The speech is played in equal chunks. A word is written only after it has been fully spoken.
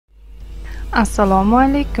Assalomu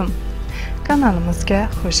alaykum. Kanalimizga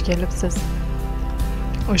xush kelibsiz.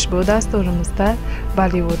 Ushbu dasturimizda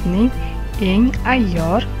Bollywoodning eng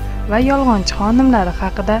ayyor va yolg'onchi xonimlari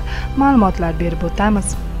haqida ma'lumotlar berib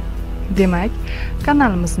o'tamiz. Demak,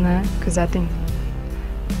 kanalimizni kuzating.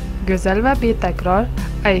 Go'zal va betakror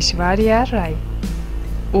Ayshvarya Ray.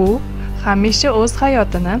 U hamisha o'z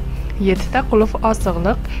hayotini 7 ta qulf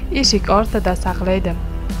osig'liq eshik ortida saqlaydi.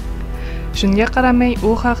 Shunga qaramay,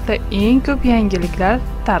 u haqda eng ko'p yangiliklar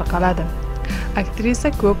tarqaladi. Aktrisa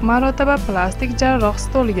ko'p marotaba plastik jarroh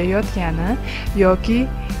stoliga yotgani yoki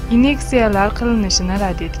inyeksiyalar qilinishini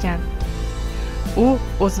rad etgan. U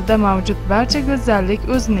o'zida mavjud barcha go'zallik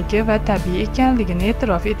o'ziniki va tabiiy ekanligini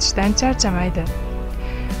e'tirof etishdan charchamaydi.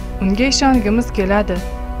 Unga ishongimiz keladi,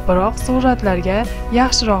 biroq suratlarga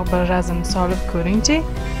yaxshiroq bir razm solib ko'ringchi,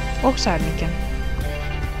 o'xsharmikan?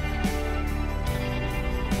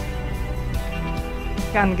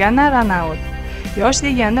 Kangana Ranaut. Yosh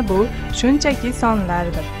degani bu shunchaki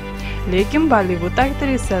sonlardir. Lekin Bollywood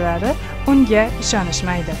aktrisalari unga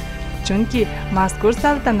ishonishmaydi. Chunki mazkur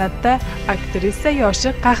saltanatda aktrisa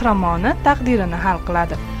yoshi qahramoni taqdirini hal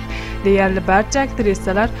qiladi. Deyarli barcha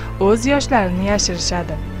aktrisalar o'z yoshlarini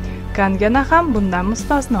yashirishadi. Kangana ham bundan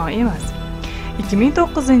mustasno emas.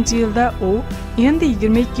 2009-yilda u endi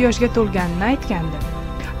 22 yoshga to'lganini aytgandi.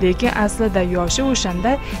 Lekin aslida yoshi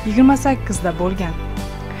o'shanda 28 da bo'lgan.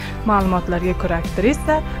 Ma'lumotlarga ko'ra,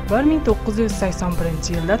 aktrisa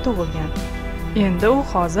 1981-yilda tug'ilgan. Endi u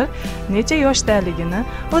hozir necha yoshdaligini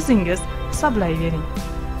o'zingiz hisoblayvering.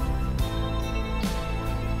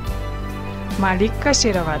 Malik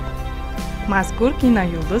Kashirovat. Mazkur kino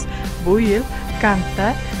yulduz bu yil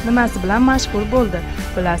Kandda nimasi bilan mashhur bo'ldi,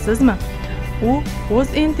 bilasizmi? U o'z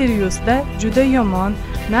intervyusida juda yomon,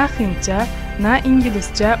 na hindcha, na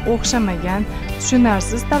inglizcha o'xshamagan,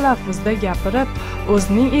 tushunarsiz talaffuzda gapirib,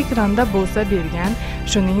 o'zining ekranda bo'lsa bergan,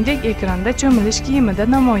 shuningdek ekranda cho'milish kiyimida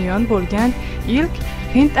namoyon bo'lgan ilk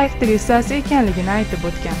Hind aktrisasi ekanligini aytib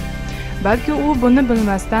o'tgan. Balki u buni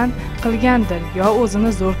bilmasdan qilgandir yo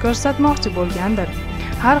o'zini zo'r ko'rsatmoqchi bo'lgandir.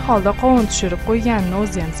 Har holda qovun tushirib qo'yganini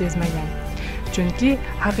o'zi ham sezmagan. Chunki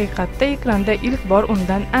haqiqatda ekranda ilk bor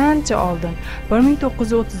undan ancha oldin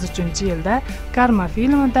 1933-yilda Karma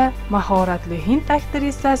filmida mahoratli hind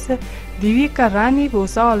aktrisasi Devika Rani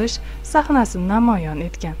bo'lsa olish sahnasini namoyon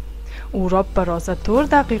etgan. U roppa-rosa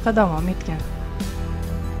 4 daqiqa davom etgan.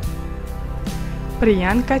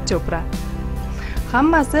 Priyanka Chopra.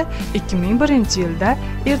 Hammasi 2001-yilda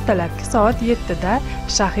ertalabki soat 7 da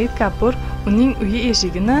Shahid Kapur uning uyi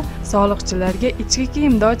eshigini soliqchilarga ichki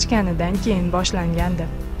kiyimda ochganidan keyin boshlangandi.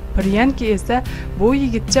 Priyanka esa bu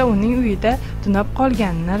yigitcha uning uyida tunab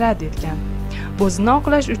qolganini rad etgan. O'zini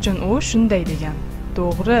oqlash uchun u shunday degan: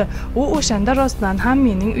 "To'g'ri, u o'shanda rostdan ham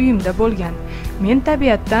mening uyimda bo'lgan. Men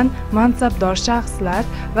tabiatdan mansabdor shaxslar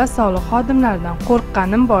va soliq xodimlaridan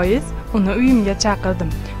qo'rqqanim bois uni uyimga chaqirdim.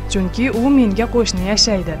 Chunki u menga qo'shni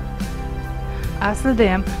yashaydi." Aslida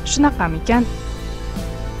ham shunaqamikan.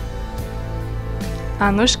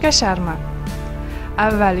 Anushka Sharma.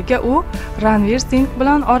 Avvaliga u Ranveer Singh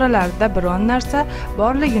bilan oralarida biron narsa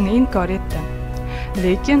borligini inkor etdi.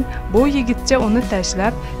 Lekin bu yigitcha uni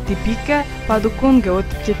tashlab Deepika Padukone'ga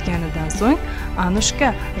o'tib ketganidan so'ng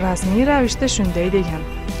Anushka rasmiy ravishda shunday degan: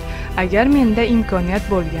 "Agar menda imkoniyat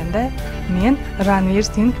bo'lganda, men Ranveer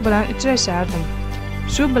Singh bilan uchrashardim.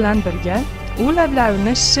 Shu bilan birga u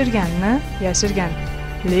lablarini shishirganini yashirgan.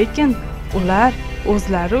 Lekin ular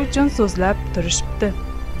o'zlari uchun so'zlab turishibdi."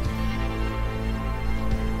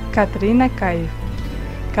 Katrina Kaif.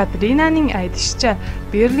 Katrinaning aytishicha,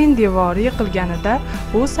 Berlin devori yiqilganida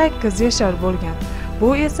u 8 yashar bo'lgan.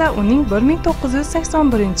 Bu esa uning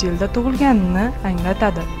 1981-yilda tug'ilganini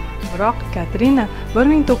anglatadi. Biroq Katrina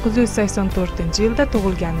 1984-yilda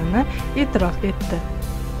tug'ilganini e'tirof etdi.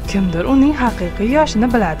 Kimdir uning haqiqiy yoshini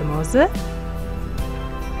biladimi o'zi?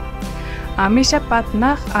 Amisha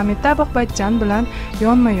Patnah Amitabh Bachchan bilan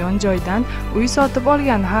yonma-yon joydan uy sotib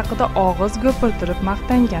olgani haqida og'iz ko'pirtirib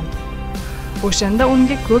maqtangan. O'shanda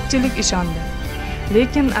unga ko'pchilik ishondi.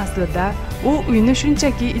 Lekin aslida u uyni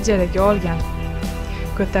shunchaki ijaraga olgan.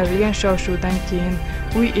 Ko'tarilgan shov-shuvdan keyin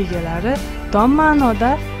uy egalari tom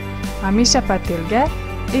ma'noda Amisha Patelga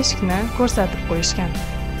eshikni ko'rsatib qo'yishgan.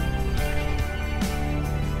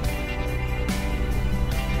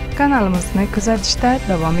 Kanalimizni kuzatishda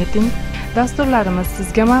davom eting. Dasturlarimiz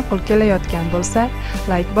sizga ma'qul kelayotgan bo'lsa,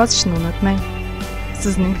 like bosishni unutmang.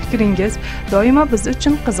 Sizning fikringiz doimo biz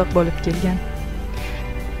uchun qiziq bo'lib kelgan.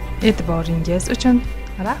 E'tiboringiz uchun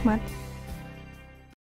rahmat.